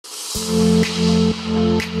As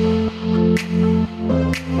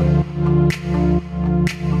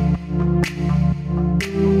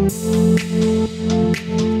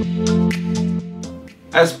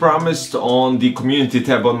promised on the community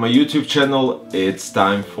tab on my YouTube channel, it's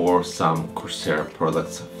time for some Corsair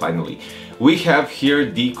products finally. We have here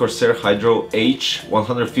the Corsair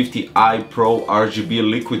H150i PRO RGB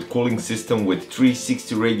liquid cooling system with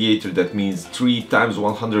 360 radiator, that means 3 times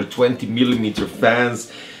 120mm fans,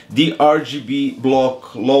 the RGB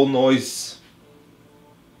block, low noise,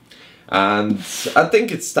 and I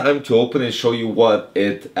think it's time to open and show you what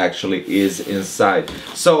it actually is inside.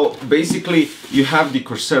 So basically you have the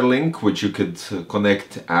Corsair link, which you could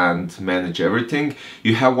connect and manage everything.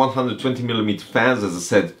 You have 120mm fans, as I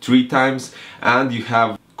said, 3 times, and you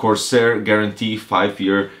have Corsair guarantee,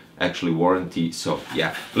 5-year actually warranty. So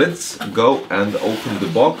yeah, let's go and open the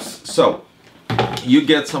box. So you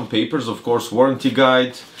get some papers, of course, warranty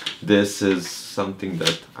guide. This is something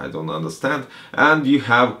that I don't understand, and you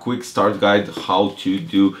have quick start guide how to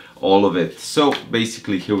do all of it. So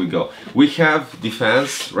basically here we go. We have the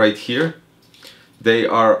fans right here. They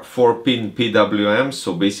are 4-pin PWM,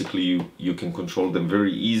 so basically you can control them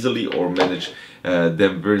very easily or manage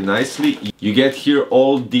them very nicely. You get here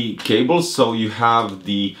all the cables, so you have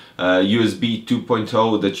the USB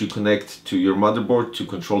 2.0 that you connect to your motherboard to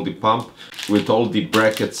control the pump, with all the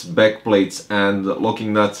brackets, back plates and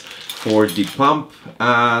locking nuts for the pump.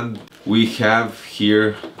 And we have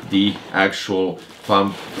here the actual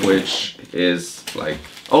pump, which is like...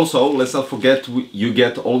 Also, let's not forget, you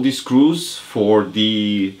get all the screws for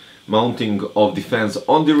the mounting of the fans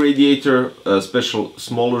on the radiator, special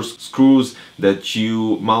smaller screws that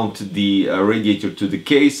you mount the radiator to the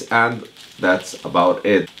case, and that's about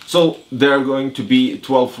it. So there are going to be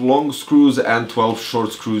 12 long screws and 12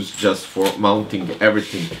 short screws just for mounting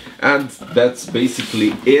everything. And that's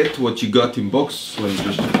basically it, what you got in box. Let me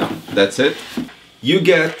just check out. That's it. You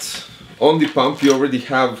get on the pump, you already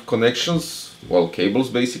have connections, well, cables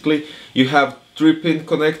basically. You have 3-pin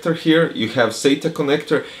connector here, you have SATA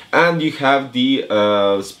connector, and you have the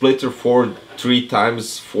splitter for 3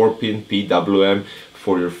 times 4-pin PWM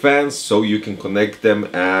for your fans, so you can connect them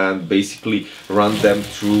and basically run them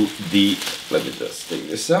through the... Let me just take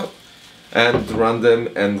this out and run them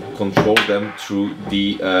and control them through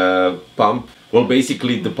the pump. Well,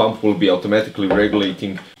 basically the pump will be automatically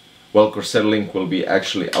regulating. Well, Corsair Link will be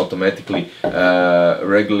actually automatically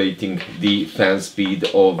regulating the fan speed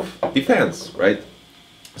of the fans, right?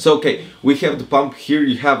 So okay, we have the pump here.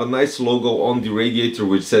 You have a nice logo on the radiator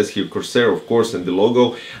which says here Corsair, of course, and the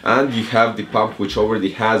logo, and you have the pump which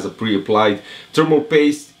already has a pre-applied thermal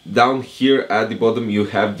paste. Down here at the bottom you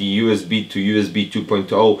have the USB to USB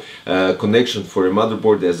 2.0 connection for your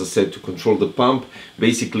motherboard, as I said, to control the pump.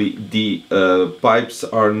 Basically the pipes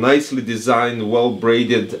are nicely designed, well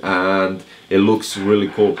braided, and it looks really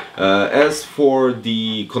cool. As for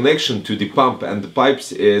the connection to the pump and the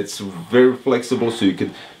pipes, it's very flexible, so you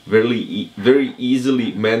can very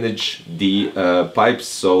easily manage the pipes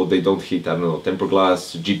so they don't hit, I don't know, tempered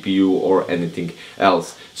glass, GPU or anything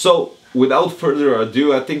else. So without further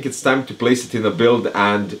ado, I think it's time to place it in a build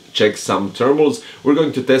and check some thermals. We're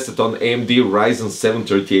going to test it on AMD Ryzen 7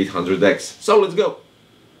 3800X. So let's go!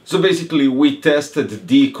 So basically we tested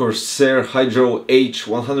the Corsair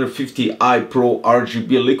H150i PRO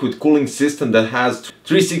RGB liquid cooling system that has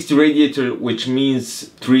 360 radiator, which means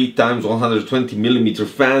 3 times 120mm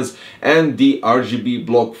fans, and the RGB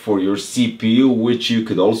block for your CPU, which you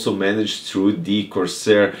could also manage through the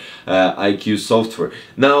Corsair IQ software.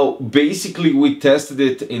 Now basically we tested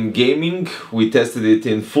it in gaming, we tested it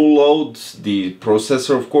in full load, the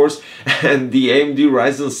processor of course, and the AMD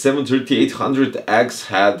Ryzen 7 3800X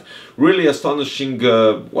had really astonishing,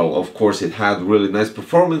 well, of course it had really nice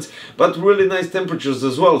performance, but really nice temperatures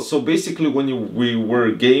as well. So basically when we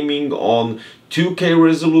were gaming on 2K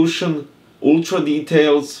resolution, ultra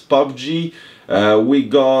details, PUBG, we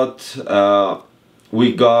got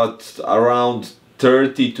around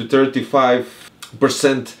 30 to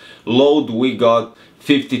 35% load, we got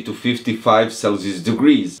 50 to 55 Celsius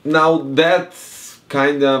degrees. Now that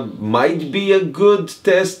kind of might be a good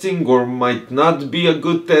testing or might not be a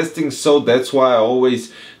good testing, so that's why I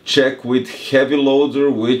always check with heavy loader,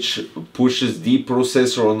 which pushes the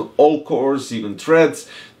processor on all cores, even threads,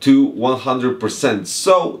 to 100%.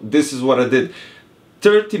 So this is what I did.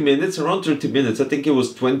 30 minutes, around 30 minutes, I think it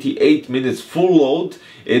was 28 minutes full load.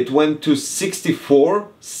 It went to 64,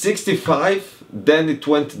 65, then it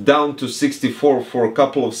went down to 64 for a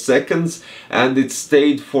couple of seconds, and it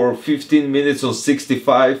stayed for 15 minutes on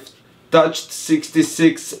 65, touched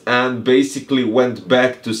 66 and basically went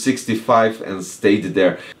back to 65 and stayed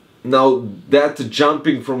there. Now that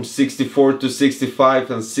jumping from 64 to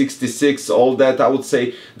 65 and 66, all that, I would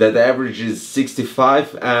say that average is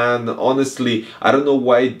 65, and honestly I don't know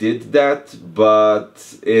why it did that, but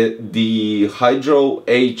the Hydro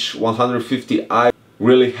H150i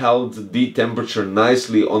really held the temperature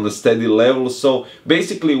nicely on a steady level. So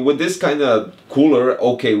basically with this kind of cooler,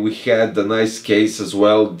 okay, we had a nice case as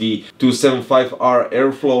well, the 275R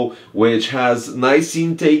Airflow, which has nice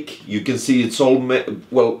intake. You can see it's all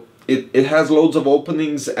well, it has loads of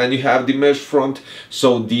openings, and you have the mesh front,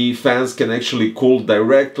 so the fans can actually cool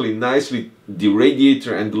directly nicely the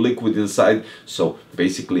radiator and the liquid inside. So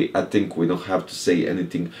basically I think we don't have to say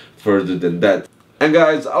anything further than that. And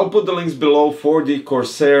guys, I'll put the links below for the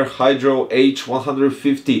Corsair Hydro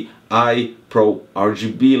H150i PRO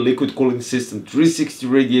RGB liquid cooling system 360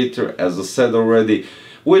 radiator, as I said already,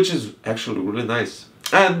 which is actually really nice.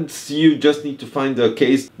 And you just need to find a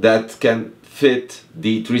case that can fit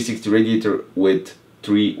the 360 radiator with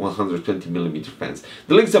 3 120mm fans.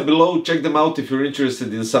 The links are below, check them out if you're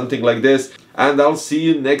interested in something like this, and I'll see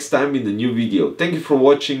you next time in the new video. Thank you for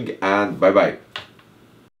watching, and bye bye.